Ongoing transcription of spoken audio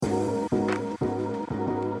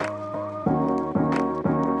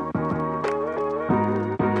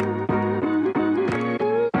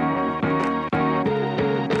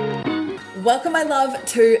Welcome, my love,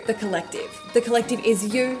 to The Collective. The Collective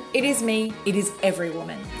is you, it is me, it is every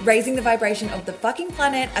woman. Raising the vibration of the fucking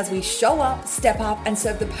planet as we show up, step up, and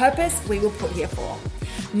serve the purpose we were put here for.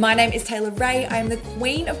 My name is Taylor Ray. I am the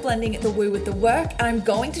queen of blending the woo with the work, and I'm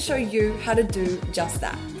going to show you how to do just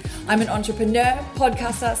that. I'm an entrepreneur,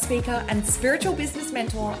 podcaster, speaker, and spiritual business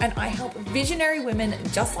mentor, and I help visionary women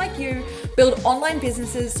just like you build online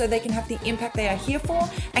businesses so they can have the impact they are here for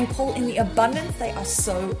and call in the abundance they are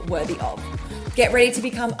so worthy of. Get ready to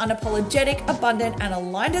become unapologetic, abundant, and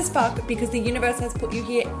aligned as fuck because the universe has put you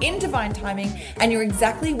here in divine timing and you're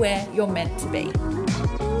exactly where you're meant to be.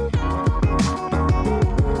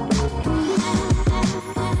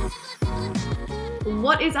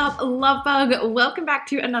 What is up, love bug? Welcome back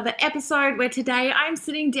to another episode where today I'm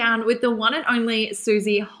sitting down with the one and only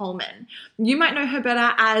Susie Holman. You might know her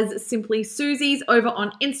better as Simply Susie's over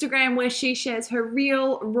on Instagram, where she shares her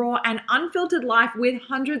real, raw, and unfiltered life with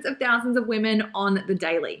hundreds of thousands of women on the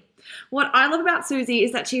daily. What I love about Susie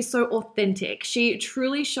is that she's so authentic. She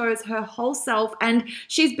truly shows her whole self, and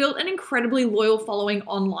she's built an incredibly loyal following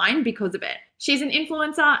online because of it. She's an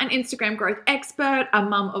influencer, an Instagram growth expert, a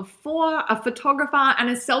mum of 4, a photographer, and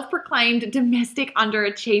a self-proclaimed domestic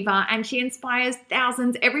underachiever. And she inspires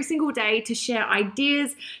thousands every single day to share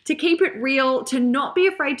ideas, to keep it real, to not be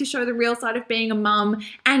afraid to show the real side of being a mum,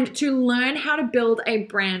 and to learn how to build a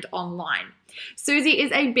brand online. Susie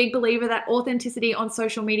is a big believer that authenticity on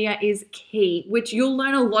social media is key, which you'll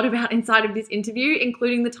learn a lot about inside of this interview,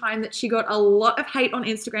 including the time that she got a lot of hate on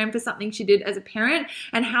Instagram for something she did as a parent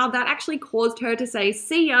and how that actually caused her to say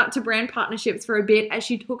see ya to brand partnerships for a bit as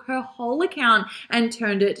she took her whole account and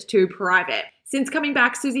turned it to private. Since coming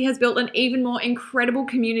back, Susie has built an even more incredible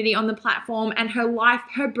community on the platform, and her life,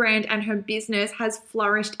 her brand, and her business has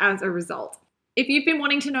flourished as a result. If you've been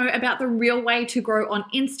wanting to know about the real way to grow on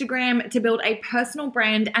Instagram, to build a personal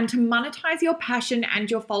brand, and to monetize your passion and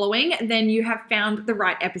your following, then you have found the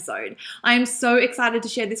right episode. I am so excited to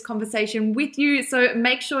share this conversation with you, so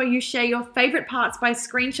make sure you share your favorite parts by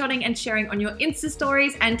screenshotting and sharing on your Insta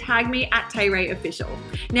stories and tag me at TayRayOfficial.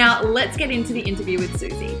 Now, let's get into the interview with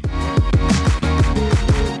Susie.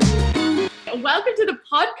 Welcome to the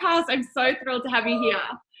podcast. I'm so thrilled to have you here.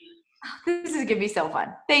 This is going to be so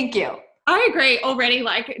fun. Thank you. I agree already,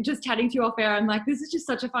 just chatting to you off air, I'm like, this is just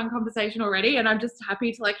such a fun conversation already, and I'm just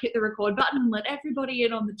happy to hit the record button and let everybody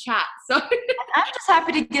in on the chat. So I'm just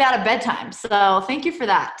happy to get out of bedtime, so thank you for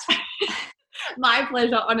that. My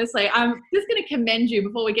pleasure, honestly. I'm just going to commend you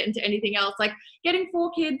before we get into anything else, getting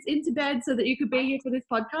 4 kids into bed so that you could be here for this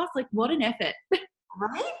podcast, what an effort.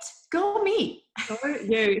 Right? Go me. Go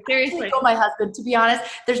you, seriously. Go my husband. To be honest,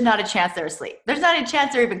 there's not a chance they're asleep. There's not a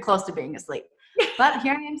chance they're even close to being asleep. But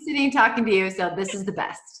here I am sitting talking to you, so this is the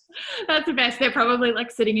best. That's the best. They're probably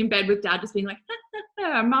sitting in bed with dad just being like,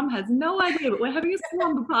 Mum has no idea, but we're having a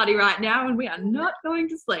slumber party right now and we are not going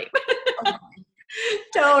to sleep.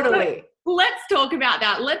 Totally. But let's talk about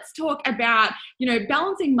that. Let's talk about,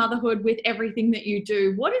 balancing motherhood with everything that you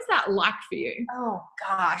do. What is that like for you? Oh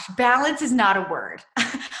gosh, balance is not a word.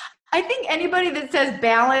 I think anybody that says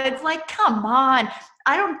balance, come on.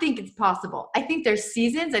 I don't think it's possible. I think there's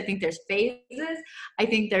seasons. I think there's phases. I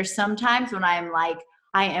think there's sometimes when I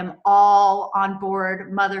am all on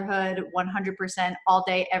board motherhood 100% all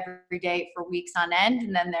day, every day for weeks on end.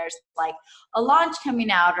 And then there's a launch coming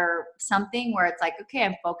out or something where it's okay,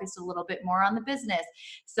 I'm focused a little bit more on the business.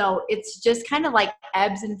 So it's just kind of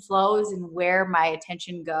ebbs and flows and where my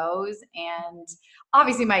attention goes. And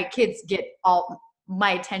obviously my kids get all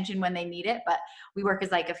my attention when they need it, but we work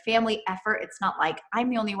as a family effort. It's not I'm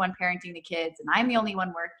the only one parenting the kids and I'm the only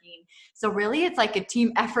one working. So really it's a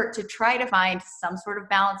team effort to try to find some sort of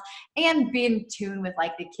balance and be in tune with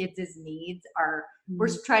the kids' needs. We're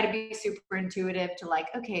trying to be super intuitive to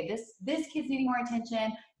okay, this kid's needing more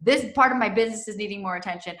attention. This part of my business is needing more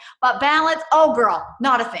attention, but balance, oh girl,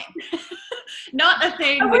 not a thing. Not a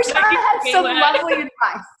thing. I wish I had some lovely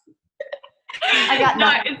advice. I got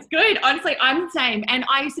nothing. No, it's good. Honestly, I'm the same. And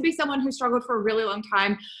I used to be someone who struggled for a really long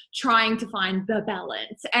time trying to find the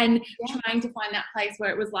balance and trying to find that place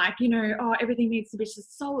where it was everything needs to be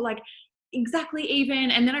just so exactly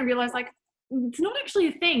even. And then I realized it's not actually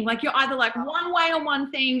a thing. You're either one way on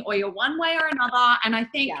one thing or you're one way or another. And I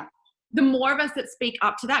think the more of us that speak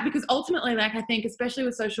up to that, because ultimately, I think, especially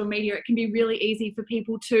with social media, it can be really easy for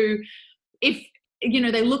people to, if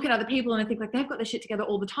they look at other people and they think they've got their shit together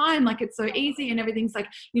all the time. It's so easy and everything's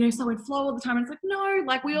so in flow all the time. And it's no,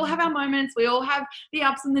 we all have our moments. We all have the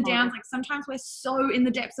ups and the downs. Sometimes we're so in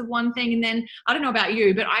the depths of one thing. And then I don't know about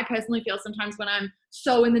you, but I personally feel sometimes when I'm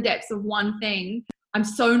so in the depths of one thing, I'm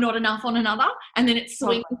so not enough on another, and then it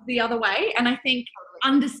swings the other way. And I think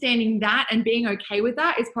understanding that and being okay with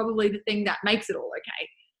that is probably the thing that makes it all okay.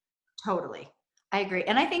 Totally. I agree.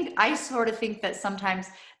 And I sort of think that sometimes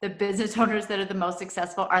the business owners that are the most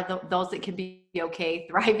successful are those that can be okay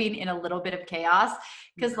thriving in a little bit of chaos.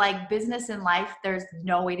 Because like business and life, there's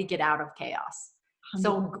no way to get out of chaos.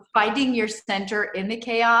 So finding your center in the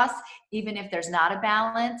chaos, even if there's not a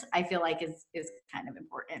balance, I feel like is kind of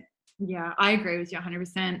important. Yeah, I agree with you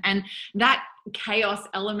 100%. And that chaos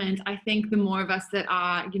element, I think the more of us that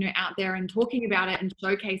are, out there and talking about it and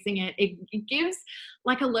showcasing it, it gives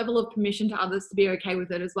like a level of permission to others to be okay with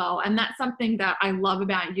it as well. And that's something that I love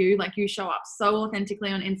about you. Like you show up so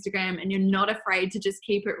authentically on Instagram and you're not afraid to just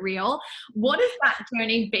keep it real. What has that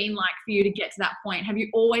journey been like for you to get to that point? Have you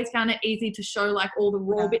always found it easy to show like all the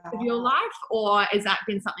raw bits of your life, or has that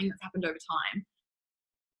been something that's happened over time?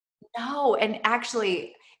 No, and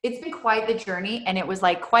actually it's been quite the journey. And it was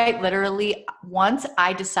like quite literally once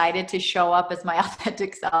I decided to show up as my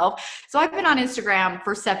authentic self. So I've been on Instagram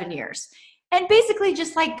for 7 years and basically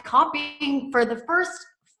just like copying for the first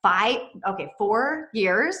 4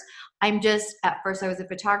 years. At first I was a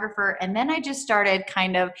photographer, and then I just started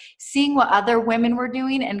kind of seeing what other women were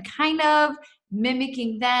doing and kind of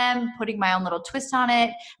mimicking them, putting my own little twist on it.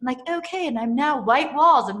 I'm like, okay, and I'm now white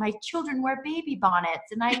walls and my children wear baby bonnets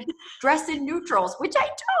and I dress in neutrals, which I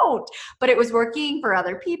don't, but it was working for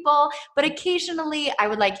other people. But occasionally I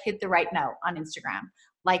would like hit the right note on Instagram,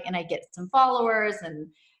 and I get some followers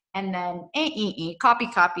and then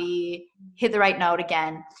copy, hit the right note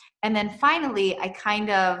again. And then finally I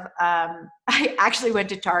I actually went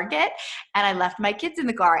to Target and I left my kids in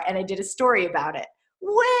the car and I did a story about it,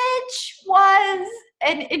 which was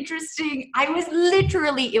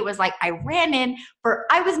it was like I ran in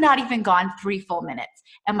I was not even gone 3 full minutes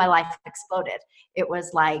and my life exploded. It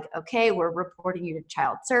was like, okay, we're reporting you to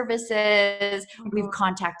child services. We've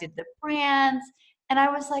contacted the brands. And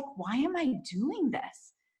I was like, why am I doing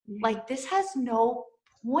this? Like, this has no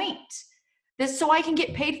point. This so I can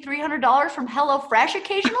get paid $300 from HelloFresh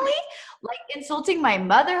occasionally, like insulting my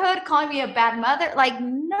motherhood, calling me a bad mother. Like,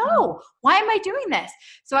 no, why am I doing this?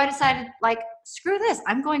 So I decided, like, screw this.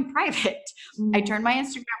 I'm going private. I turned my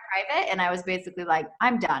Instagram private and I was basically like,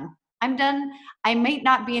 I'm done. I may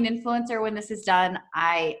not be an influencer when this is done.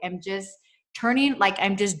 I am just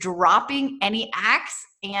I'm just dropping any acts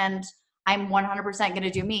and I'm 100% going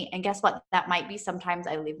to do me. And guess what? That might be sometimes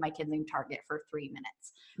I leave my kids in Target for 3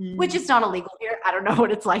 minutes, which is not illegal here. I don't know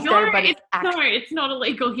what it's like there, but it's not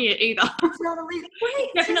illegal here either. It's not illegal. Right?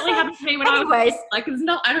 Definitely happened to me when I was like, it's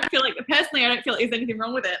not, I don't feel like there's anything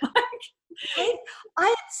wrong with it. I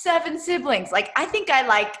had 7 siblings. Like, I think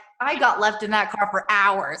I got left in that car for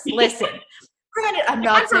hours. Listen, granted, I'm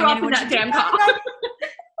not saying anyone should damn car.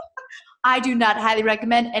 I do not highly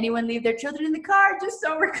recommend anyone leave their children in the car, just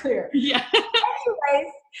so we're clear. Yeah.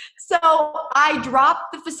 Anyways, so I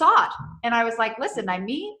dropped the facade and I was like, listen, I'm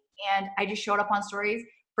me. And I just showed up on stories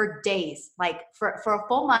for days. Like for a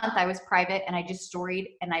full month, I was private and I just storied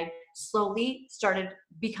and I slowly started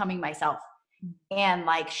becoming myself and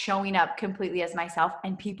like showing up completely as myself.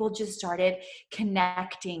 And people just started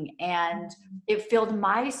connecting and it filled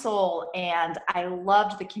my soul. And I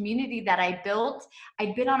loved the community that I built.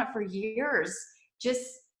 I'd been on it for years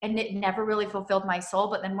and it never really fulfilled my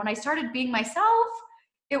soul. But then when I started being myself,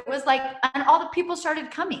 it was like, and all the people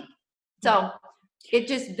started coming. So it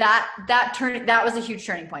just, that was a huge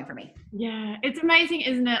turning point for me. Yeah, it's amazing,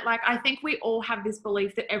 isn't it? Like, I think we all have this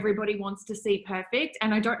belief that everybody wants to see perfect.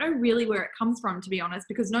 And I don't know really where it comes from, to be honest,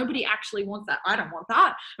 because nobody actually wants that. I don't want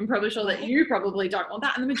that. I'm probably sure that you probably don't want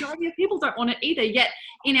that. And the majority of people don't want it either. Yet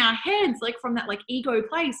in our heads, like from that like ego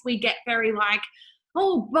place, we get very like,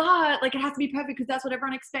 oh, but like it has to be perfect because that's what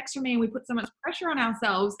everyone expects from me. And we put so much pressure on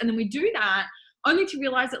ourselves. And then we do that only to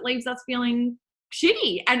realize it leaves us feeling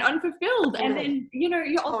shitty and unfulfilled. And then,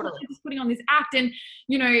 you're also just putting on this act. And,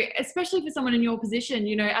 especially for someone in your position,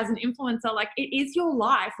 as an influencer, like it is your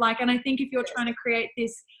life. Like, and I think if you're trying to create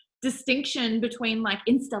this distinction between like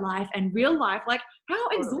Insta life and real life, like how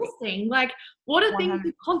exhausting, like what are things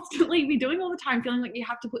you constantly be doing all the time, feeling like you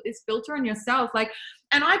have to put this filter on yourself. Like,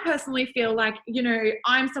 and I personally feel like,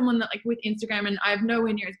 I'm someone that like with Instagram, and I have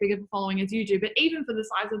nowhere near as big of a following as you do, but even for the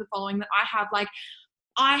size of the following that I have, like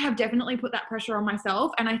I have definitely put that pressure on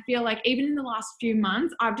myself. And I feel like even in the last few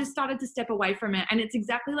months, I've just started to step away from it. And it's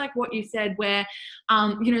exactly like what you said, where,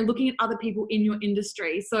 looking at other people in your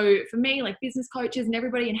industry. So for me, like business coaches and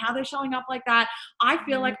everybody and how they're showing up like that, I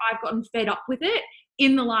feel like I've gotten fed up with it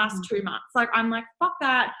in the last 2 months. Like, I'm like, fuck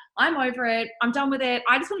that. I'm over it. I'm done with it.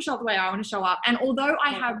 I just want to show up the way I want to show up. And although I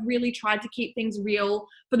have really tried to keep things real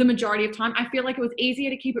for the majority of time, I feel like it was easier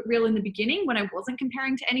to keep it real in the beginning when I wasn't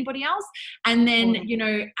comparing to anybody else. And then, you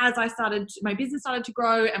know, as my business started to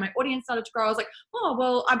grow and my audience started to grow, I was like, oh,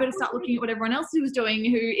 well, I better start looking at what everyone else was doing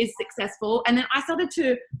who is successful. And then I started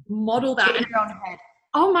to model that. Get in your own head.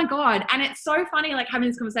 Oh my God. And it's so funny, like, having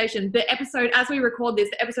this conversation. The episode, as we record this,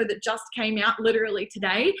 the episode that just came out literally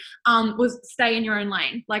today, was stay in your own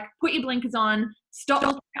lane. Like, put your blinkers on, stop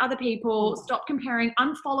looking at other people, stop comparing,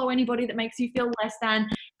 unfollow anybody that makes you feel less than,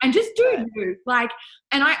 and just do you. Like,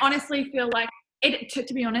 and I honestly feel like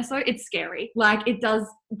to be honest though, it's scary. Like, it does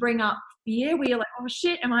bring up fear where you're like, oh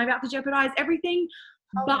shit, am I about to jeopardize everything?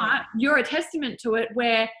 But you're a testament to it,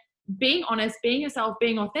 where being honest, being yourself,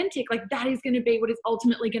 being authentic, like, that is going to be what is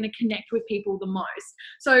ultimately going to connect with people the most.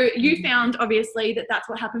 So you found, obviously, that that's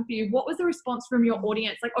what happened for you. What was the response from your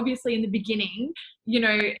audience? Like, obviously in the beginning, you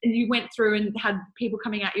know, you went through and had people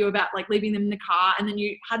coming at you about, like, leaving them in the car, and then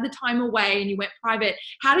you had the time away and you went private.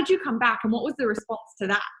 How did you come back, and what was the response to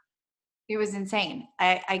that? It was insane.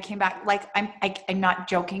 I came back, like, I'm not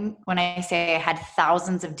joking when I say I had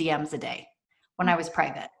thousands of DMs a day when I was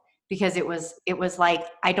private. Because it was like,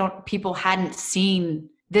 people hadn't seen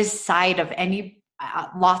this side of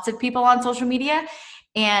lots of people on social media.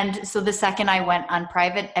 And so the second I went on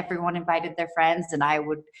private, everyone invited their friends, and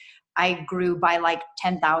I grew by like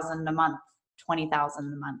 10,000 a month, 20,000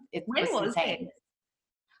 a month. It was insane.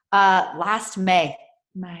 Last May.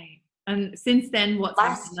 And since then, what's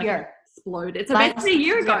last year? Exploded. It's basically a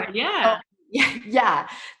year ago. Yeah. Yeah.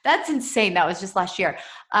 That's insane. That was just last year.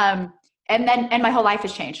 And my whole life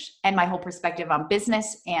has changed, and my whole perspective on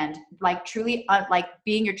business, and like, truly, like,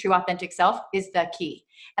 being your true authentic self is the key.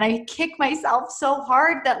 And I kick myself so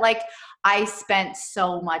hard that, like, I spent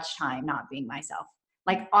so much time not being myself.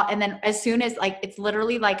 Like, and then as soon as, like, it's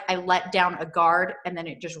literally like I let down a guard, and then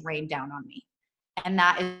it just rained down on me. And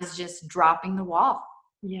that is just dropping the wall.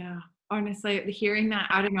 Yeah. Honestly, hearing that,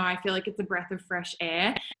 I don't know, I feel like it's a breath of fresh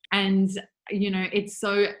air. And, you know, it's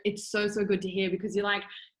so good to hear, because you're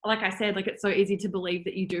like I said, like, it's so easy to believe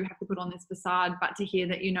that you do have to put on this facade, but to hear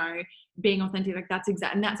that, you know, being authentic, like, that's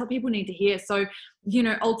exact, and that's what people need to hear. So, you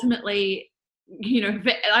know, ultimately, you know,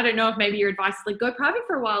 I don't know if maybe your advice is like, go private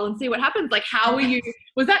for a while and see what happens. Like, how were you,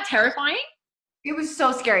 was that terrifying? It was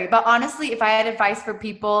so scary. But honestly, if I had advice for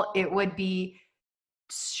people, it would be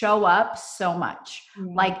show up so much.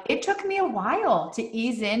 Like, it took me a while to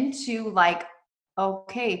ease into, like,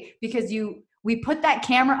 okay, because we put that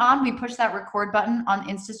camera on, we push that record button on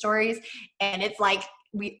Insta stories, and it's like,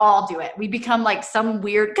 we all do it. We become like some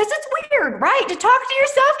weird, because it's weird, right? To talk to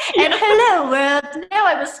yourself and hello world, now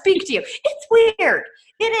I will speak to you. It's weird.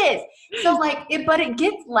 It is. So, like, but it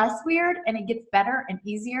gets less weird, and it gets better and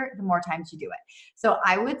easier the more times you do it. So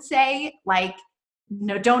I would say, like,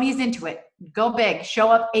 no, don't ease into it. Go big. Show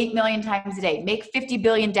up 8 million times a day. Make 50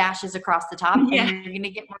 billion dashes across the top, and you're going to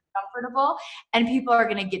get more comfortable, and people are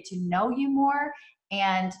going to get to know you more,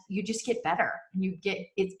 and you just get better.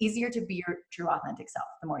 It's easier to be your true authentic self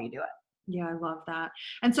the more you do it. Yeah, I love that.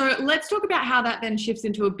 And so let's talk about how that then shifts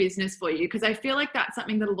into a business for you, because I feel like that's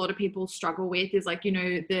something that a lot of people struggle with, is like, you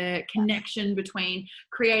know, the connection between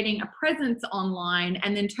creating a presence online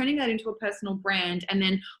and then turning that into a personal brand, and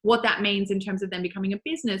then what that means in terms of then becoming a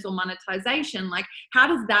business or monetization. Like, how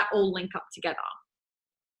does that all link up together?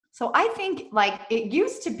 So I think, like, it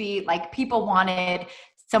used to be like people wanted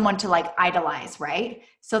someone to, like, idolize, right?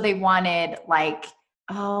 So they wanted, like,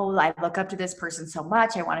 oh, I look up to this person so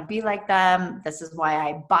much, I want to be like them. This is why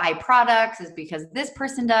I buy products, is because this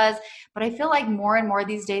person does. But I feel like more and more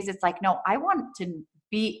these days, it's like, no, I want to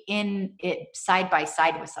be in it side by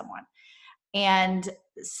side with someone. And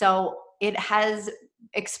so it has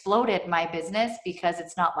exploded my business, because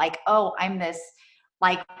it's not like, oh, I'm this,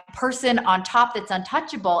 like, person on top that's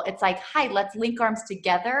untouchable. It's like, hi, let's link arms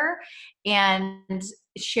together, and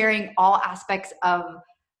sharing all aspects of,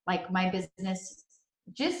 like, my business,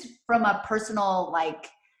 just from a personal, like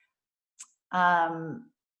an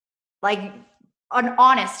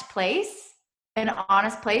honest place. An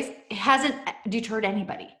honest place, it hasn't deterred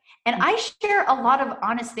anybody. And I share a lot of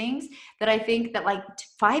honest things that I think that, like,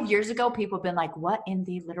 5 years ago, people have been like, what in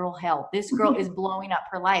the literal hell? This girl is blowing up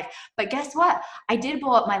her life. But guess what? I did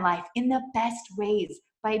blow up my life in the best ways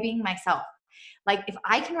by being myself. Like, if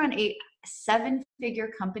I can run a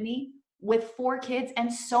 7-figure company with 4 kids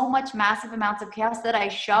and so much massive amounts of chaos that I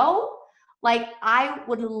show, like, I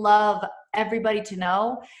would love everybody to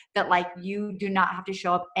know that, like, you do not have to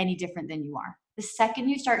show up any different than you are. The second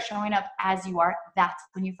you start showing up as you are, that's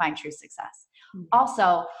when you find true success.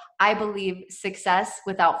 Also, I believe success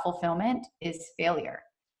without fulfillment is failure.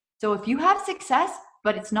 So if you have success,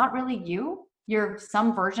 but it's not really you, you're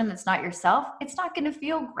some version that's not yourself, it's not going to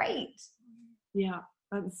feel great. Yeah,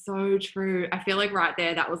 that's so true. I feel like right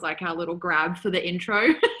there, that was like our little grab for the intro.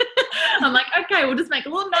 I'm like, okay, we'll just make a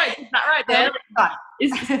little note. Is that right there?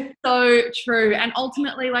 It's so true. And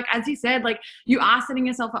ultimately, like, as you said, like, you are setting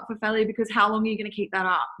yourself up for failure, because how long are you going to keep that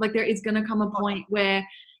up? Like, there is going to come a point where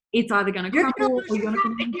it's either going to crumble or you're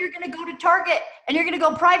going to go to Target and you're going to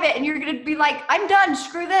go private and you're going to be like, I'm done,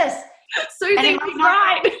 screw this. Susie was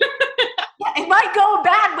right. Yeah, it might go a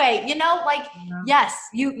bad way, you know, like, yes,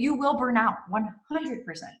 you will burn out 100%.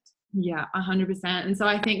 Yeah, 100%. And so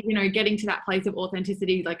I think, you know, getting to that place of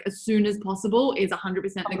authenticity, like, as soon as possible is 100%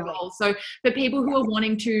 the goal. So for people who are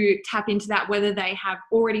wanting to tap into that, whether they have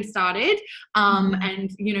already started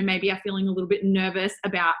and, you know, maybe are feeling a little bit nervous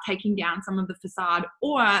about taking down some of the facade,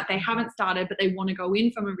 or they haven't started, but they want to go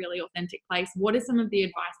in from a really authentic place, what is some of the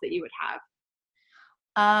advice that you would have?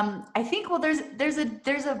 I think, well, there's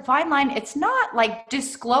a fine line. It's not like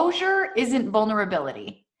disclosure isn't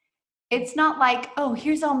vulnerability. It's not like, oh,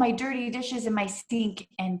 here's all my dirty dishes in my sink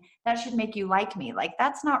and that should make you like me. Like,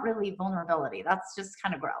 that's not really vulnerability. That's just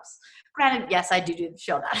kind of gross. Granted, yes, I do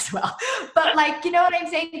show that as well. But, like, you know what I'm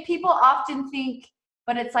saying? People often think,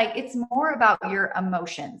 but it's like, it's more about your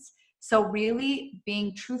emotions. So really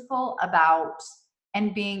being truthful about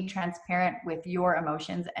and being transparent with your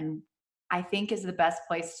emotions, and I think is the best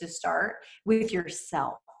place to start with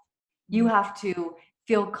yourself. You have to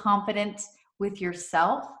feel confident with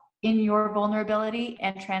yourself in your vulnerability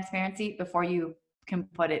and transparency before you can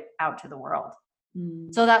put it out to the world.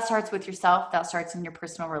 So that starts with yourself. That starts in your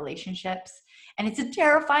personal relationships. And it's a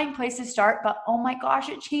terrifying place to start, but oh my gosh,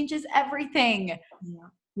 it changes everything.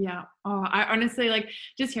 Yeah. Oh, I honestly, like,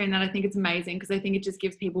 just hearing that, I think it's amazing, because I think it just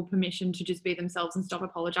gives people permission to just be themselves and stop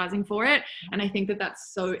apologizing for it. And I think that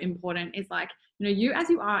that's so important. It's like, you know, you as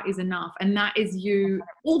you are is enough. And that is you,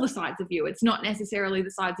 all the sides of you. It's not necessarily the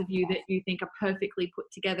sides of you that you think are perfectly put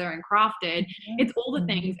together and crafted. It's all the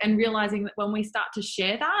things. And realizing that when we start to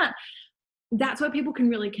share that, that's where people can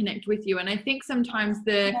really connect with you. And I think sometimes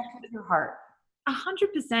connect with your heart.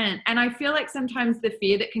 100%. And I feel like sometimes the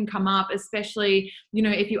fear that can come up, especially, you know,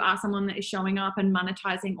 if you are someone that is showing up and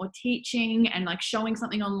monetizing or teaching and like showing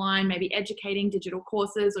something online, maybe educating digital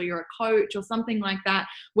courses, or you're a coach or something like that,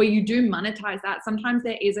 where you do monetize that, sometimes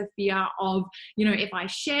there is a fear of, you know, if I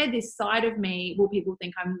share this side of me, will people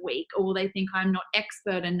think I'm weak, or will they think I'm not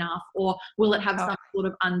expert enough, or will it have some sort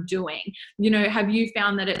of undoing? You know, have you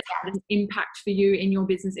found that it's had an impact for you in your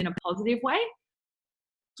business in a positive way?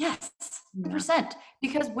 Yes, 100%.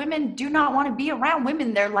 Because women do not want to be around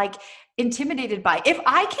women they're like intimidated by. If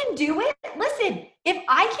I can do it, listen, if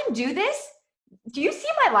I can do this, do you see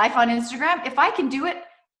my life on Instagram? If I can do it,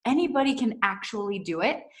 anybody can actually do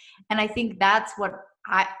it. And I think that's what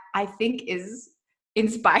I think is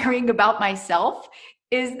inspiring about myself,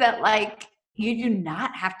 is that, like, you do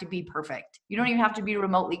not have to be perfect. You don't even have to be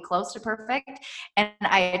remotely close to perfect. And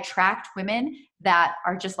I attract women that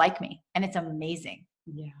are just like me. And it's amazing.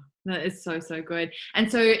 Yeah, that is so, so good.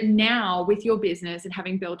 And so now with your business and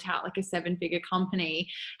having built out like a 7-figure company,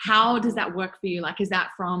 how does that work for you? Like, is that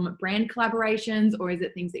from brand collaborations, or is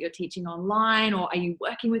it things that you're teaching online, or are you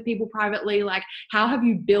working with people privately? Like, how have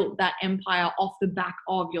you built that empire off the back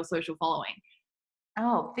of your social following?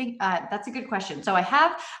 Oh, that's a good question. So I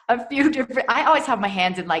have a few different, I always have my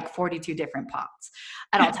hands in like 42 different pots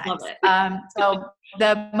at all times. So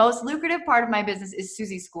the most lucrative part of my business is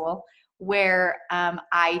Susie School, where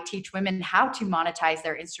I teach women how to monetize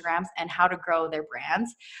their Instagrams and how to grow their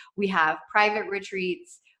brands. We have private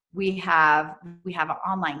retreats. We have an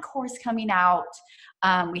online course coming out.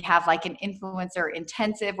 We have like an influencer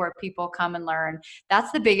intensive where people come and learn.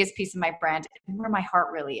 That's the biggest piece of my brand, and where my heart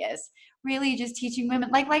really is. Really just teaching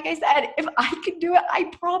women, like I said, if I can do it,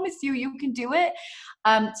 I promise you can do it.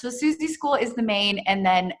 So Susie School is the main, and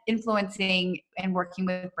then influencing and working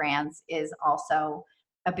with brands is also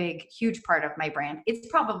a big, huge part of my brand. It's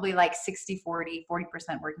probably like 60-40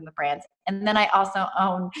 working with brands. And then I also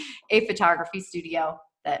own a photography studio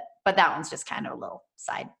but that one's just kind of a little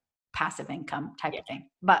side passive income type of thing.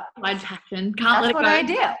 But my passion, can't let it go. That's what I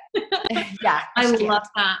do. Yeah. I love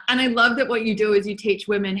that. And I love that what you do is you teach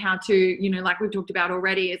women how to, you know, like we've talked about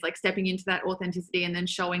already, is like stepping into that authenticity and then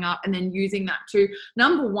showing up and then using that to,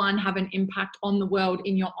 number one, have an impact on the world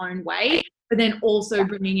in your own way. but then also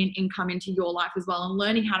bringing in income into your life as well and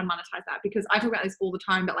learning how to monetize that. Because I talk about this all the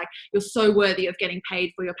time, but like, you're so worthy of getting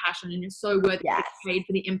paid for your passion, and you're so worthy of getting paid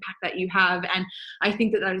for the impact that you have. And I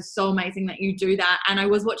think that is so amazing that you do that. And I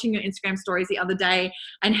was watching your Instagram stories the other day,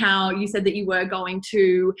 and how you said that you were going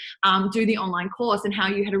to do the online course, and how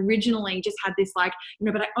you had originally just had this like,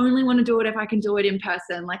 but I only want to do it if I can do it in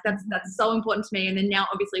person. Like that's so important to me. And then now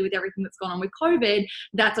obviously with everything that's gone on with COVID,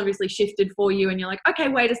 that's obviously shifted for you. And you're like, okay,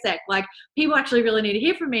 wait a sec. Like people actually really need to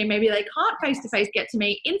hear from me. Maybe they can't face-to-face get to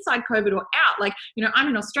me inside COVID or out. Like, I'm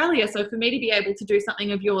in Australia. So for me to be able to do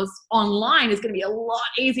something of yours online is going to be a lot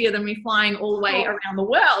easier than me flying all the way around the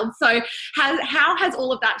world. So how has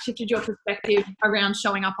all of that shifted your perspective around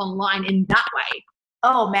showing up online in that way?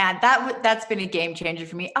 Oh man, that's been a game changer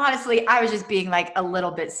for me. Honestly, I was just being like a little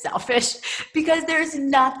bit selfish, because there's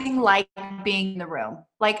nothing like being in the room.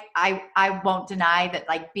 Like I won't deny that,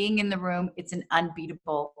 like being in the room, it's an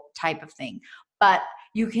unbeatable type of thing, but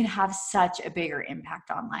you can have such a bigger impact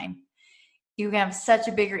online. You can have such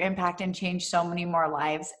a bigger impact and change so many more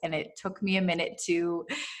lives. And it took me a minute to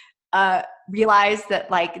realize that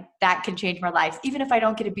like that can change my lives, even if I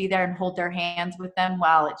don't get to be there and hold their hands with them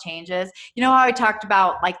while it changes. You know how I talked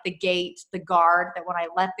about like the gate, the guard, that when I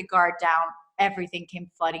let the guard down, everything came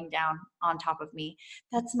flooding down on top of me.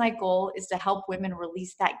 That's my goal, is to help women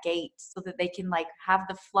release that gate so that they can like have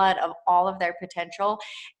the flood of all of their potential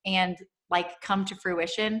and like come to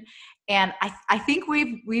fruition. And I think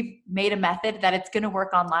we've made a method that it's going to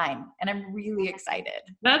work online, and I'm really excited.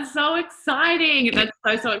 That's so exciting.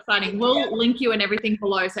 That's so exciting. We'll link you and everything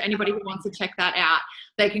below. So anybody who wants to check that out,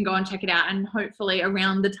 they can go and check it out. And hopefully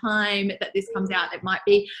around the time that this comes out, it might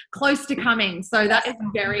be close to coming. So that is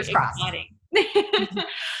very exciting.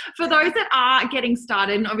 For those that are getting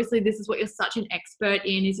started, and obviously this is what you're such an expert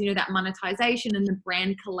in, is that monetization and the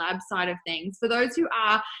brand collab side of things. For those who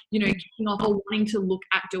are kicking off or wanting to look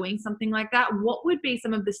at doing something like that, what would be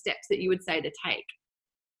some of the steps that you would say to take?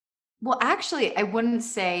 Well, actually, I wouldn't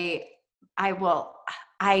say I will.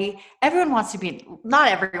 Everyone wants to be, not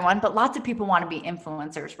everyone, but lots of people want to be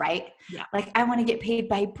influencers, right? Yeah. Like I want to get paid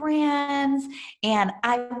by brands, and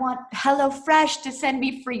I want HelloFresh to send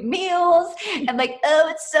me free meals, and like, oh,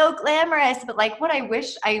 it's so glamorous. But like what I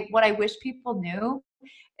wish people knew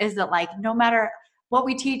is that like, no matter what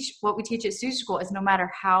we teach at Suzy School is, no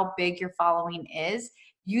matter how big your following is,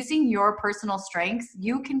 using your personal strengths,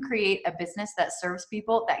 you can create a business that serves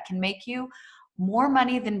people, that can make you more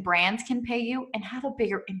money than brands can pay you, and have a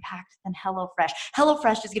bigger impact than HelloFresh.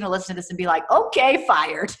 HelloFresh is going to listen to this and be like, okay,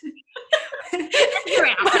 fired. And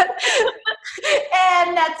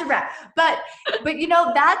that's a wrap. But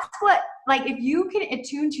that's what, like, if you can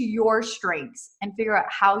attune to your strengths and figure out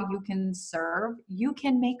how you can serve, you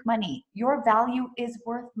can make money. Your value is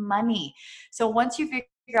worth money. So once you figure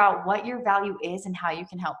out what your value is and how you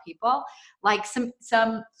can help people, like some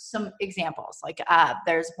examples, like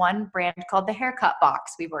there's one brand called The Haircut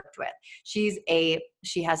Box we worked with. She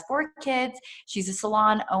has 4 kids. She's a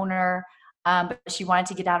salon owner, but she wanted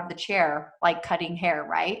to get out of the chair, like cutting hair,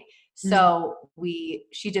 right? So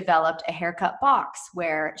she developed a haircut box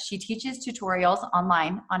where she teaches tutorials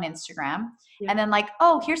online on Instagram. Yeah. And then like,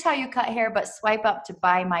 oh, here's how you cut hair, but swipe up to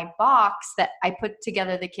buy my box that I put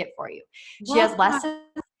together the kit for you. She has less than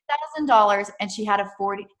 $1,000, and she had at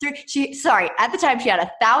the time she had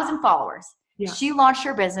 1,000 followers. Yeah. She launched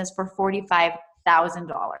her business for $45,000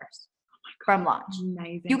 from launch.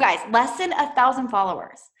 Amazing. You guys, less than 1,000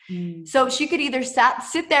 followers. So she could either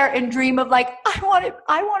sit there and dream of like, I want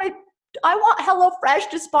HelloFresh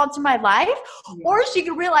to sponsor my life, or she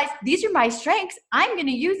could realize these are my strengths. I'm going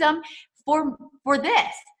to use them for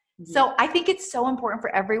this. So I think it's so important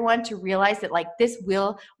for everyone to realize that like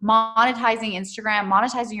monetizing Instagram,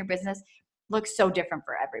 monetizing your business looks so different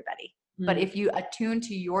for everybody. But if you attune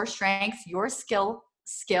to your strengths, your skills,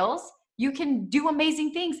 you can do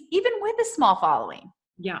amazing things even with a small following.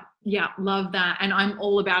 Yeah, love that. And I'm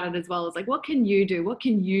all about it as well. It's like, what can you do? What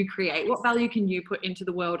can you create? What value can you put into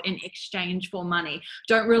the world in exchange for money?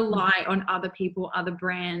 Don't rely on other people, other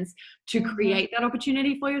brands to create that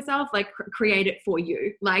opportunity for yourself. Like create it for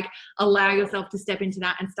you. Like allow yourself to step into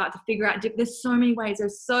that and start to figure out, there's so many ways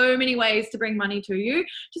to bring money to you.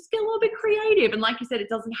 Just get a little bit creative. And like you said, it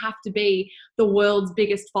doesn't have to be the world's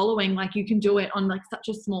biggest following. Like you can do it on like such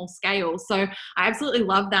a small scale. So I absolutely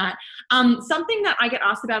love that. Something that I get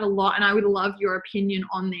asked about a lot, and I would love your opinion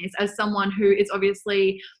on this as someone who is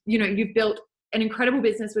obviously, you've built an incredible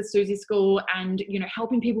business with Suzy School and,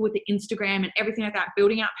 helping people with the Instagram and everything like that,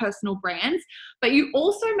 building out personal brands, but you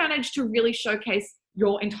also managed to really showcase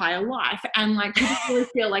your entire life, and like people really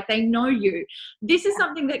feel like they know you. This is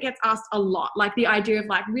something that gets asked a lot, like the idea of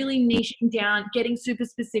like really niching down, getting super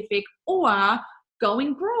specific, or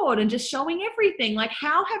going broad and just showing everything. Like,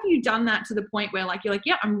 how have you done that to the point where like you're like,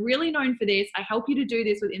 yeah, I'm really known for this, I help you to do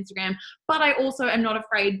this with Instagram, but I also am not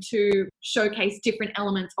afraid to showcase different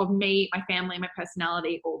elements of me, my family, my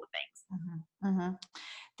personality, all the things? Mm-hmm.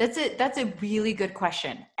 That's a really good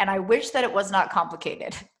question. And I wish that it was not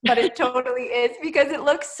complicated, but it totally is, because it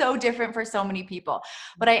looks so different for so many people.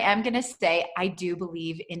 But I am going to say, I do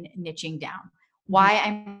believe in niching down. Why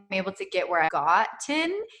I'm able to get where I've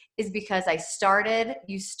gotten is because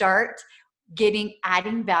you start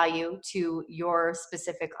adding value to your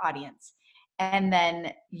specific audience. And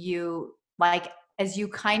then you like, as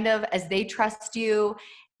they trust you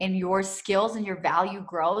and your skills and your value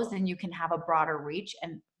grows, then you can have a broader reach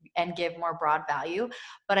and give more broad value.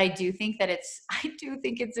 But I do think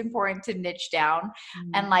it's important to niche down. Mm-hmm.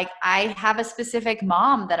 And like, I have a specific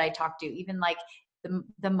mom that I talk to, even like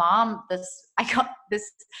the mom,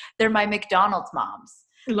 they're my McDonald's moms.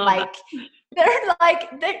 They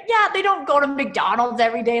don't go to McDonald's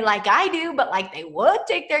every day like I do, but like they would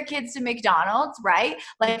take their kids to McDonald's, right?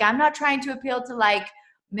 Like, I'm not trying to appeal to like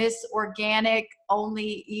Miss Organic,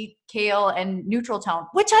 only eat kale and neutral tone,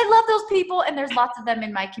 which I love those people, and there's lots of them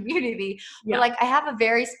in my community. Yeah. But like, I have a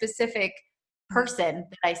very specific person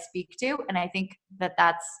that I speak to, and I think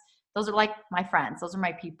those are like my friends, those are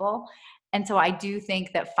my people. And so I do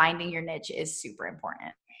think that finding your niche is super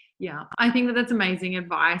important. Yeah, I think that that's amazing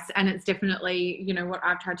advice. And it's definitely, you know, what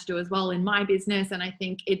I've tried to do as well in my business. And I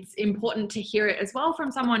think it's important to hear it as well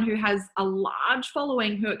from someone who has a large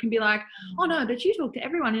following, who it can be like, oh no, but you talk to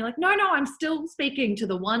everyone. You're like, no, I'm still speaking to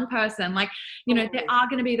the one person. Like, you know, there are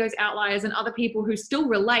going to be those outliers and other people who still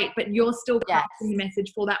relate, but you're still crafting the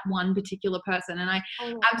message for that one particular person. And I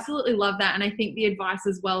absolutely love that. And I think the advice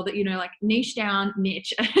as well that, you know, like niche down,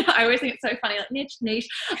 niche. I always think it's so funny, like niche.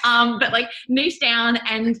 But like niche down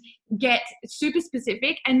and get super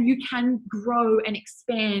specific, and you can grow and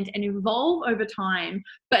expand and evolve over time,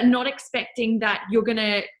 but not expecting that you're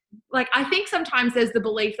gonna, like, I think sometimes there's the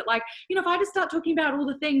belief that like, you know, if I just start talking about all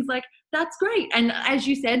the things, like that's great. And as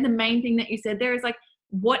you said, the main thing that you said there is like,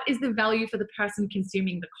 what is the value for the person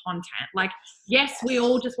consuming the content? Like, yes, we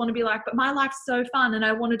all just want to be like, but my life's so fun and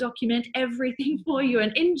I want to document everything for you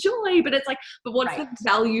and enjoy, but it's like, but what's the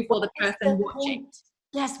value for the person watching?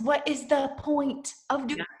 Yes, what is the point of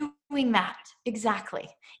doing that? Exactly.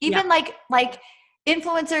 Even like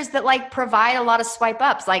influencers that like provide a lot of swipe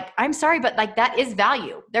ups, like, I'm sorry, but like that is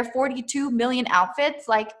value. They're 42 million outfits,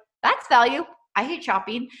 like that's value. I hate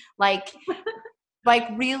shopping. Like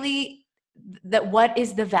really, that what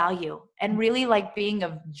is the value? And really like being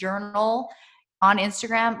a journal on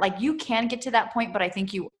Instagram, like you can get to that point, but I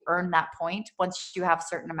think you earn that point once you have a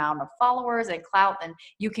certain amount of followers and clout, then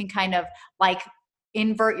you can kind of like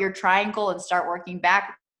invert your triangle and start working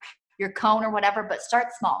back your cone or whatever, but start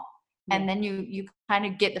small. And then you kind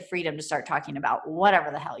of get the freedom to start talking about whatever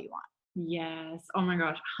the hell you want. Yes. Oh my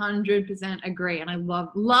gosh. 100% agree. And I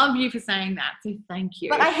love you for saying that. So thank you.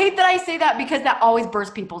 But I hate that I say that because that always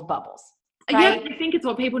bursts people's bubbles. Right? Yeah, I think it's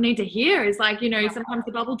what people need to hear is like, you know, sometimes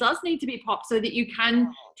the bubble does need to be popped so that you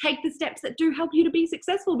can take the steps that do help you to be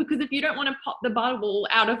successful. Because if you don't want to pop the bubble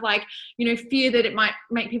out of like, you know, fear that it might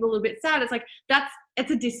make people a little bit sad, it's like, it's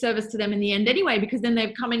a disservice to them in the end anyway, because then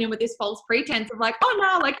they've come in with this false pretense of like, oh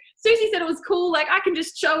no, like Susie said it was cool, like I can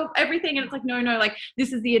just show everything. And it's like, no, like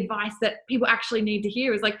this is the advice that people actually need to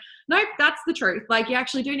hear is like, nope, that's the truth. Like you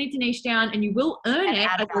actually do need to niche down and you will earn it.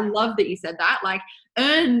 I love that you said that, like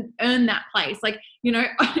earn that place. Like, you know,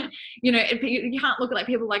 you can't look at like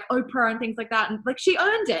people like Oprah and things like that. And like, she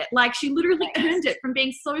earned it. Like she literally earned it from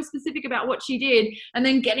being so specific about what she did and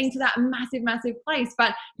then getting to that massive place.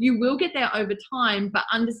 But you will get there over time, but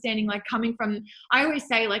understanding like coming from, I always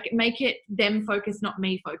say like, make it them focused, not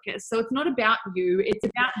me focused. So it's not about you, it's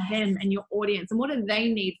about them and your audience and what do they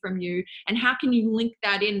need from you and how can you link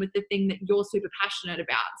that in with the thing that you're super passionate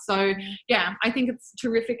about. So yeah, I think it's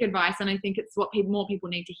terrific advice and I think it's what more people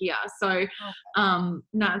need to hear. So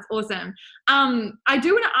no, it's awesome. I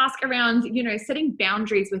do want to ask around, you know, setting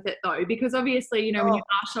boundaries with it though, because obviously, you know, when you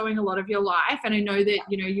are showing a lot of your life, and I know that,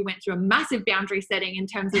 you know, you went through a massive boundary setting in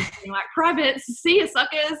terms of being like private, see you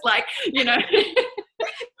suckers, like, you know,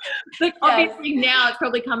 like obviously now it's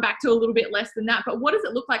probably come back to a little bit less than that, but what does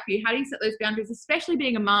it look like for you? How do you set those boundaries, especially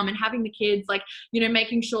being a mom and having the kids, like, you know,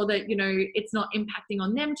 making sure that, you know, it's not impacting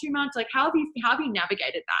on them too much? Like how have you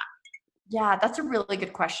navigated that? Yeah, that's a really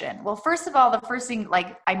good question. Well, first of all, the first thing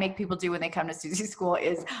like I make people do when they come to Susie's school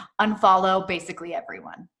is unfollow basically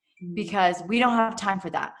everyone because we don't have time for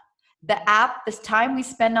that. The app, this time we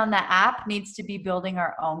spend on the app needs to be building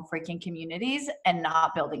our own freaking communities and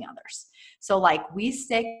not building others. So like we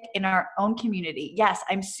stick in our own community. Yes,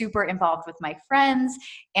 I'm super involved with my friends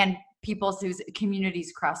and people whose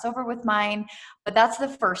communities cross over with mine. But that's the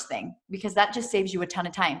first thing, because that just saves you a ton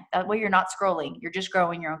of time. That way you're not scrolling, you're just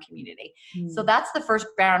growing your own community. So that's the first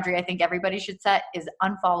boundary I think everybody should set, is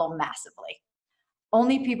unfollow massively.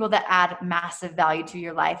 Only people that add massive value to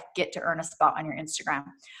your life get to earn a spot on your Instagram.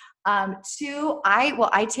 Two,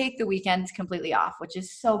 I take the weekends completely off, which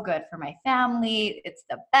is so good for my family. It's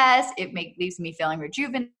the best. It leaves me feeling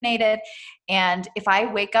rejuvenated. And if I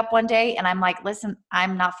wake up one day and I'm like, listen,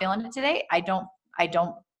 I'm not feeling it today, I don't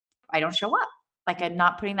show up. Like, I'm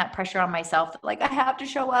not putting that pressure on myself that like I have to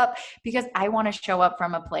show up, because I want to show up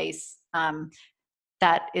from a place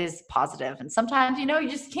that is positive. And sometimes, you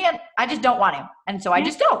just can't, I just don't want to. And so I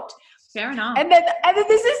just don't. Fair enough. And then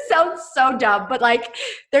sounds so dumb, but like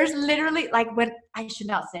there's literally like, when I should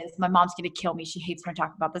not say this, my mom's going to kill me. She hates when I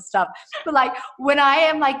talk about this stuff. But like when I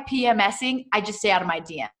am like PMSing, I just stay out of my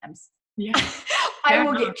DMs. Yeah. I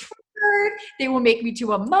will get triggered. They will make me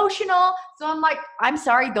too emotional. So I'm like, I'm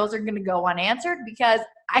sorry, those are going to go unanswered, because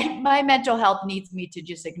my mental health needs me to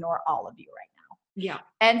just ignore all of you right now. Yeah.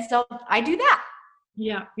 And so I do that.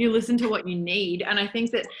 Yeah, you listen to what you need. And I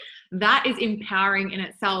think that is empowering in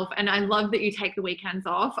itself. And I love that you take the weekends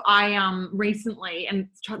off. I recently, and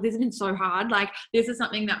this has been so hard, like this is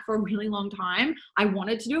something that for a really long time I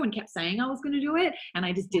wanted to do and kept saying I was going to do it, and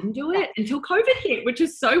I just didn't do it until COVID hit, which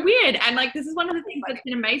is so weird. And like this is one of the things that's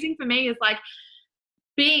been amazing for me, is like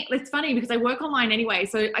it's funny because I work online anyway.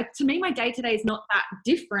 So to me, my day-to-day is not that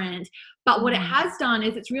different. But what it has done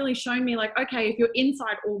is it's really shown me like, okay, if you're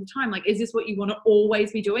inside all the time, like, is this what you want to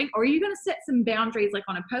always be doing? Or are you going to set some boundaries like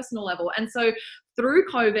on a personal level? And so through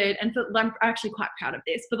COVID, and I'm actually quite proud of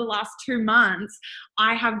this, for the last 2 months,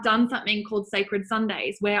 I have done something called Sacred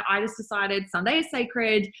Sundays, where I just decided Sunday is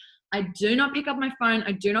sacred. I do not pick up my phone.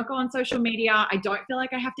 I do not go on social media. I don't feel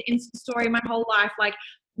like I have to Insta story my whole life. Like,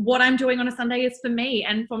 what I'm doing on a Sunday is for me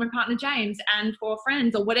and for my partner James and for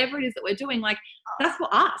friends, or whatever it is that we're doing. Like, that's for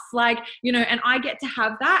us, like, and I get to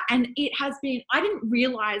have that. And it has been, I didn't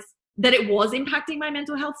realize that it was impacting my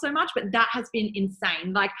mental health so much, but that has been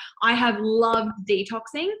insane. Like, I have loved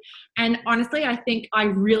detoxing. And honestly, I think I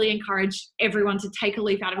really encourage everyone to take a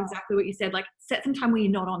leaf out of exactly what you said. Like, set some time where you're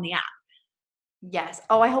not on the app. Yes.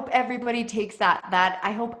 Oh, I hope everybody takes that.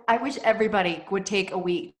 I wish everybody would take a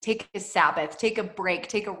week, take a Sabbath, take a break,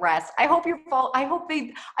 take a rest. I hope I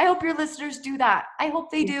hope your listeners do that. I hope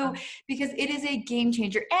they do, because it is a game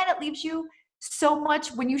changer, and it leaves you so much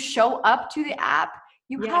when you show up to the app,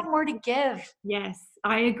 you have more to give. Yes,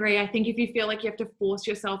 I agree. I think if you feel like you have to force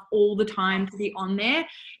yourself all the time to be on there,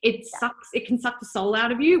 it sucks. It can suck the soul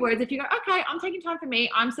out of you. Whereas if you go, okay, I'm taking time for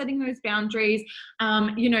me, I'm setting those boundaries,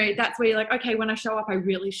 that's where you're like, okay, when I show up, I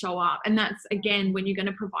really show up. And that's, again, when you're going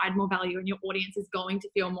to provide more value and your audience is going to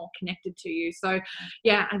feel more connected to you. So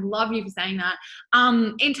yeah, I love you for saying that.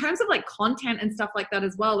 In terms of like content and stuff like that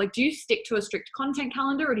as well, like, do you stick to a strict content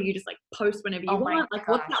calendar, or do you just like post whenever you want? Like,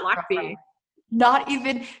 what's that like for you? Not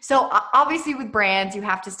even. So obviously with brands, you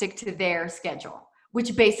have to stick to their schedule,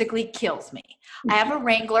 which basically kills me. I have a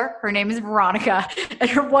wrangler. Her name is Veronica. And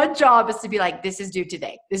her one job is to be like, this is due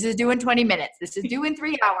today. This is due in 20 minutes. This is due in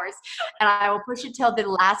 3 hours. And I will push it till the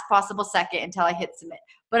last possible second until I hit submit.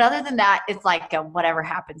 But other than that, it's like whatever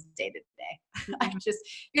happens day to day.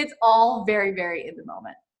 It's all very, very in the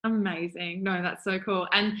moment. Amazing. No, that's so cool.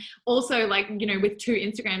 And also, like, with 2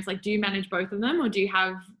 Instagrams, like, do you manage both of them, or do you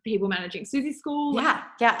have people managing Susie School?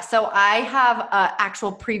 Yeah. So I have an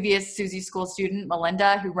actual previous Susie School student,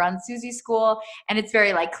 Melinda, who runs Susie School. And it's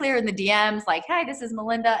very like clear in the DMs, like, hi, this is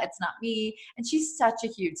Melinda. It's not me. And she's such a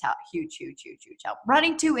huge help.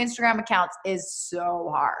 Running 2 Instagram accounts is so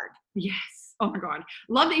hard. Yes. Oh my God.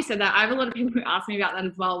 Love that you said that. I have a lot of people who ask me about that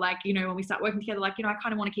as well. Like, when we start working together, like, I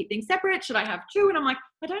kind of want to keep things separate. Should I have 2? And I'm like,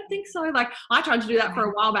 I don't think so. Like, I tried to do that for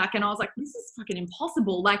a while back, and I was like, this is fucking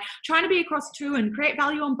impossible. Like, trying to be across 2 and create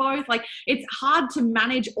value on both. Like, it's hard to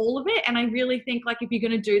manage all of it. And I really think, like, if you're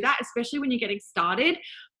going to do that, especially when you're getting started,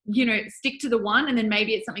 stick to the one, and then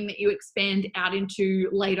maybe it's something that you expand out into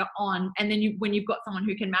later on. And then when you've got someone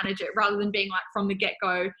who can manage it, rather than being like from the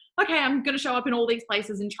get-go, okay, I'm going to show up in all these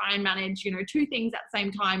places and try and manage, 2 things at the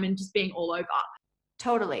same time, and just being all over.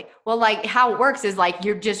 Totally. Well, like how it works is like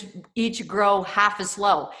you're just each grow half as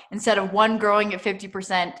slow. Instead of one growing at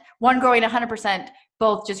 50%, one growing 100%,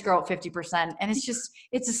 both just grow at 50%. And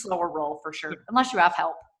it's a slower roll for sure, unless you have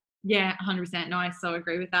help. Yeah, 100%. No, I so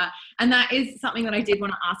agree with that. And that is something that I did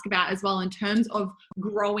want to ask about as well in terms of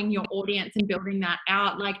growing your audience and building that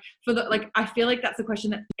out. Like I feel like that's a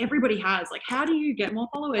question that everybody has. Like, how do you get more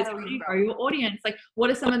followers? How do you grow your audience? Like,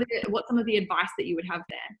 what's some of the advice that you would have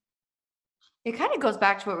there? It kind of goes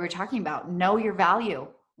back to what we were talking about. Know your value.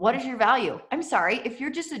 What is your value? I'm sorry, if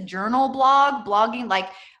you're just a journal blogging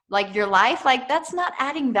like your life, like that's not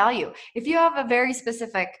adding value. If you have a very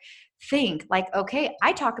specific thing, like, okay,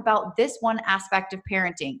 I talk about this one aspect of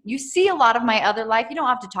parenting. You see a lot of my other life. You don't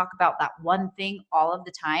have to talk about that one thing all of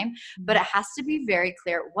the time, but it has to be very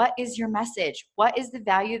clear. What is your message? What is the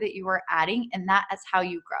value that you are adding? And that is how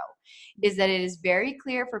you grow. Is that it is very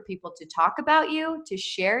clear for people to talk about you, to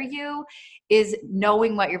share you, is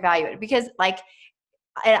knowing what your value is. Because like,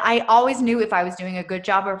 I always knew if I was doing a good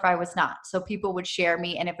job or if I was not. So people would share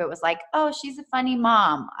me. And if it was like, oh, she's a funny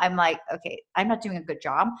mom, I'm like, okay, I'm not doing a good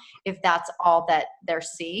job if that's all that they're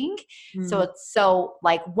seeing. So it's so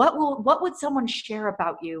like, what would someone share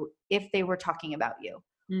about you if they were talking about you?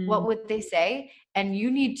 What would they say? And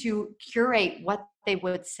you need to curate what they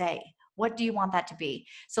would say. What do you want that to be?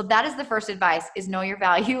 So that is the first advice, is know your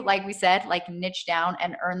value. Like we said, like niche down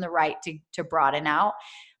and earn the right to broaden out,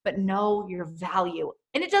 but know your value.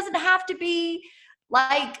 And it doesn't have to be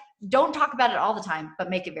like, don't talk about it all the time, but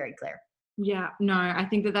make it very clear. Yeah, no, I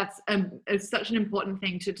think that's it's such an important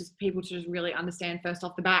thing to just people to just really understand first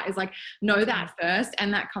off the bat, is like, know that first.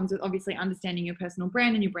 And that comes with obviously understanding your personal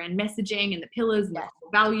brand and your brand messaging and the pillars and the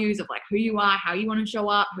values of like who you are, how you want to show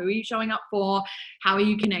up, who are you showing up for, how are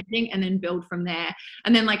you connecting, and then build from there.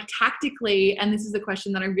 And then like tactically, and this is a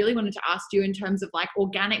question that I really wanted to ask you in terms of like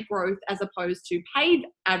organic growth as opposed to paid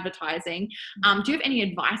advertising. Do you have any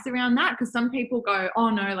advice around that? Because some people go, oh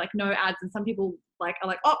no, like no ads, and some people are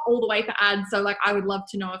like, oh, all the way for ads. So like, I would love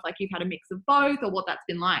to know if like you've had a mix of both or what that's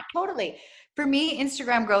been like. Totally. For me,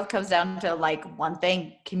 Instagram growth comes down to like one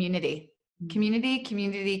thing: community.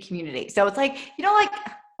 So it's like, you know,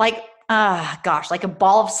 like a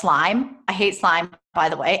ball of slime. I hate slime, by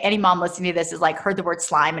the way. Any mom listening to this is like, heard the word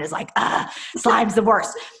slime and is like, slime's the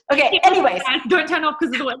worst. Okay. Anyways, don't turn off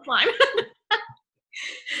because of the word slime.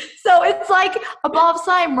 So it's like a ball of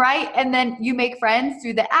slime, right? And then you make friends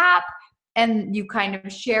through the app, and you kind of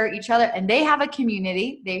share each other, and they have a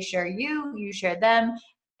community. They share you, you share them,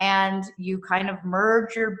 and you kind of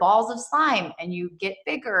merge your balls of slime and you get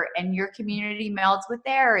bigger, and your community melts with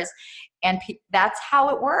theirs. And that's how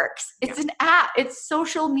it works. It's an app. It's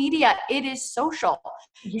social media. It is social.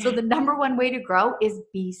 Yeah. So the number one way to grow is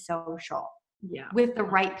be social with the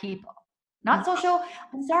right people. Not social.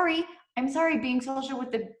 I'm sorry. Being social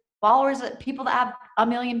with the followers, people that have 1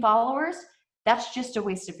 million followers, that's just a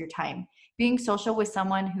waste of your time. Being social with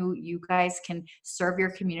someone who you guys can serve your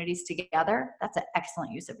communities together, that's an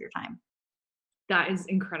excellent use of your time. That is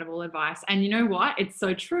incredible advice. And you know what? It's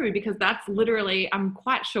so true, because that's literally, I'm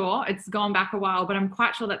quite sure, it's gone back a while, but I'm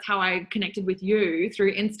quite sure that's how I connected with you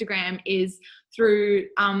through Instagram, is through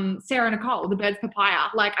Sarah Nicole, the Birds Papaya.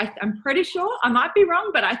 Like I'm pretty sure, I might be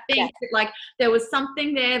wrong, but I think that, like there was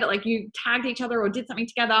something there that like you tagged each other or did something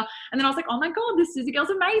together. And then I was like, oh my God, this Susie girl's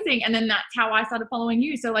amazing. And then that's how I started following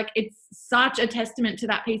you. So like, it's such a testament to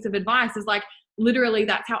that piece of advice, is like, literally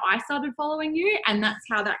that's how I started following you, and that's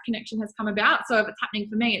how that connection has come about. So if it's happening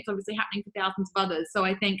for me, it's obviously happening for thousands of others. So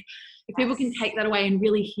I think if people can take that away and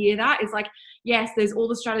really hear that, is like, yes, there's all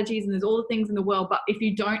the strategies and there's all the things in the world, but if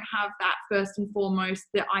you don't have that first and foremost,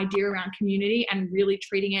 the idea around community and really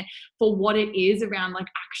treating it for what it is, around like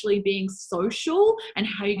actually being social and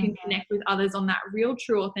how you can connect with others on that real,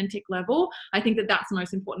 true, authentic level, I think that that's the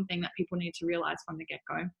most important thing that people need to realize from the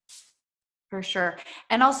get-go. For sure.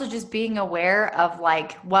 And also just being aware of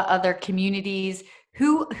like what other communities,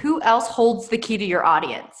 who else holds the key to your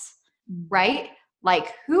audience, right?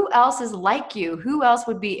 Like who else is like you? Who else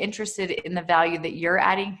would be interested in the value that you're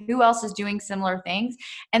adding? Who else is doing similar things?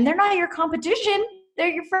 And they're not your competition. They're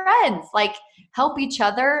your friends. Like help each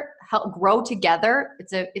other, help grow together.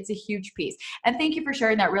 It's a huge piece. And thank you for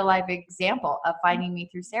sharing that real life example of finding me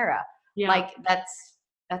through Sarah. Yeah. Like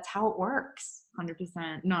that's how it works.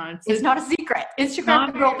 100%. No, it's not a secret.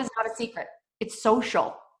 Instagram growth is not a secret. It's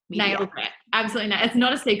social media. Nailed it. Absolutely not. It's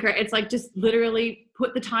not a secret. It's like just literally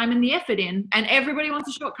put the time and the effort in, and everybody wants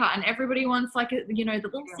a shortcut, and everybody wants like the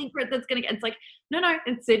little secret that's gonna get. It's like no,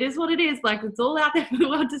 it is what it is. Like it's all out there for the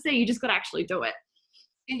world to see. You just got to actually do it.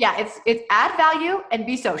 Yeah, it's add value and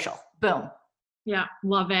be social. Boom. Yeah,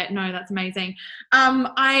 love it. No, that's amazing.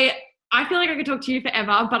 I feel like I could talk to you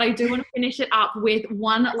forever, but I do want to finish it up with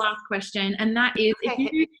one last question. And that is, if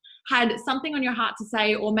you had something on your heart to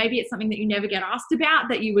say, or maybe it's something that you never get asked about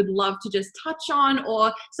that you would love to just touch on,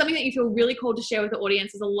 or something that you feel really called to share with the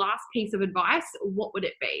audience as a last piece of advice, what would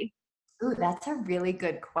it be? Ooh, that's a really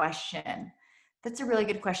good question. That's a really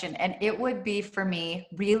good question. And it would be, for me,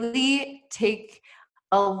 really take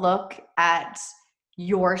a look at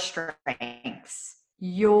your strengths,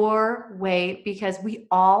 your way, because we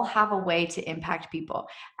all have a way to impact people.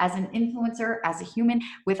 As an influencer, as a human,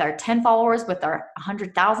 with our 10 followers, with our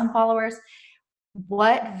 100,000 followers,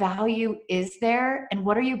 what value is there and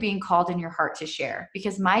what are you being called in your heart to share?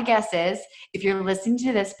 Because my guess is, if you're listening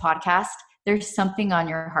to this podcast, there's something on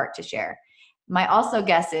your heart to share. My also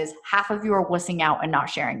guess is half of you are wussing out and not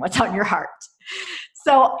sharing what's on your heart.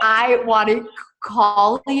 So I want to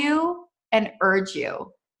call you and urge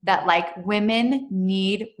you that, like, women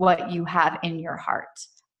need what you have in your heart.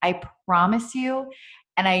 I promise you.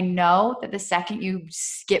 And I know that the second you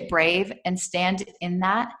get brave and stand in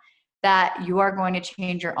that you are going to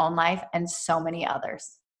change your own life and so many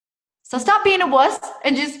others. So stop being a wuss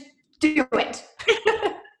and just do it.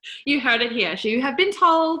 You heard it here. You have been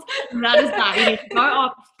told that is that. You need to go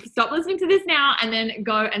off, stop listening to this now, and then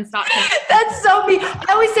go and start. That's so me. I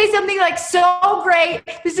always say something like, so great.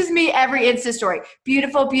 This is me every Insta story.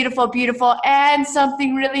 Beautiful, beautiful, beautiful. And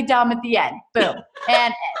something really dumb at the end. Boom.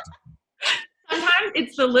 And sometimes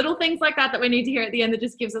it's the little things like that we need to hear at the end that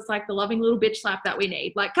just gives us like the loving little bitch slap that we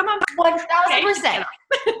need. Like, come on. 1,000%. Yep.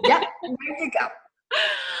 There you go.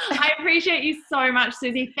 I appreciate you so much,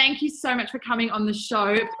 Susie. Thank you so much for coming on the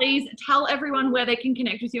show. Please tell everyone where they can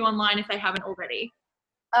connect with you online if they haven't already.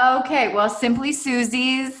 Okay, well, Simply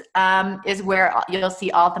Susie's is where you'll see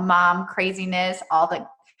all the mom craziness,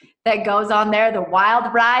 that goes on there, the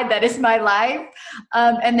wild ride that is my life.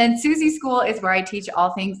 And then Susie School is where I teach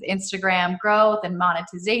all things Instagram growth and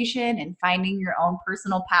monetization and finding your own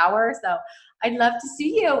personal power. So I'd love to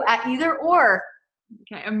see you at either or.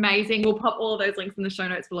 Okay, amazing. We'll pop all of those links in the show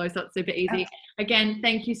notes below, so it's super easy. Again,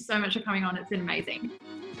 thank you so much for coming on. It's been amazing.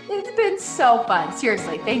 It's been so fun.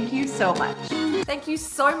 Seriously, thank you so much. Thank you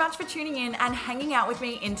so much for tuning in and hanging out with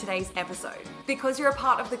me in today's episode. Because you're a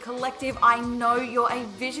part of the collective, I know you're a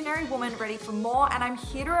visionary woman ready for more, and I'm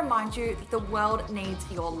here to remind you that the world needs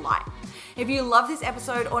your light. If you love this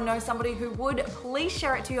episode or know somebody who would, please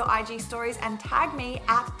share it to your IG stories and tag me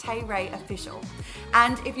at TayRayOfficial.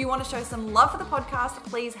 And if you want to show some love for the podcast,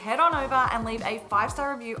 please head on over and leave a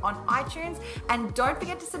 5-star review on iTunes, and don't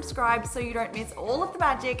forget to subscribe so you don't miss all of the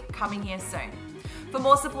magic coming here soon. For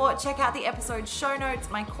more support, check out the episode show notes,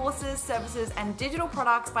 my courses, services, and digital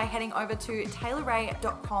products by heading over to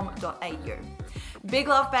taylorray.com.au. Big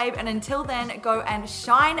love, babe, and until then, go and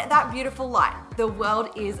shine that beautiful light. The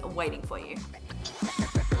world is waiting for you.